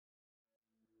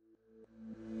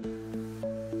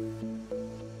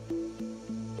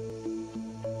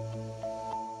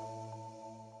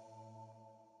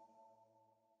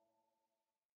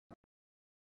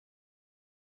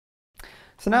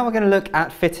So now we're going to look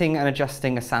at fitting and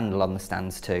adjusting a sandal on the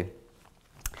Standz too.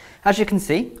 As you can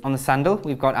see on the sandal,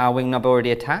 we've got our wing knob already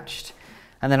attached,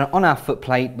 and then on our foot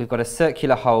plate we've got a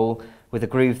circular hole with a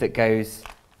groove that goes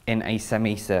in a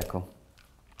semicircle.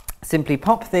 Simply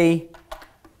pop the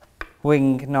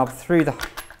wing knob through the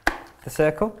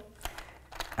circle,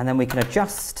 and then we can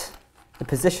adjust the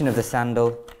position of the sandal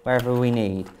wherever we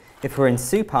need. If we're in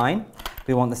supine,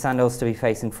 we want the sandals to be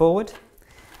facing forward,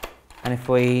 and if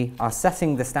we are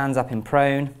setting the stands up in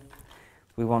prone,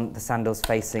 we want the sandals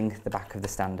facing the back of the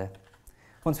stander.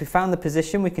 Once we've found the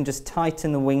position, we can just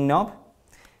tighten the wing knob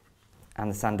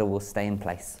and the sandal will stay in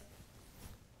place.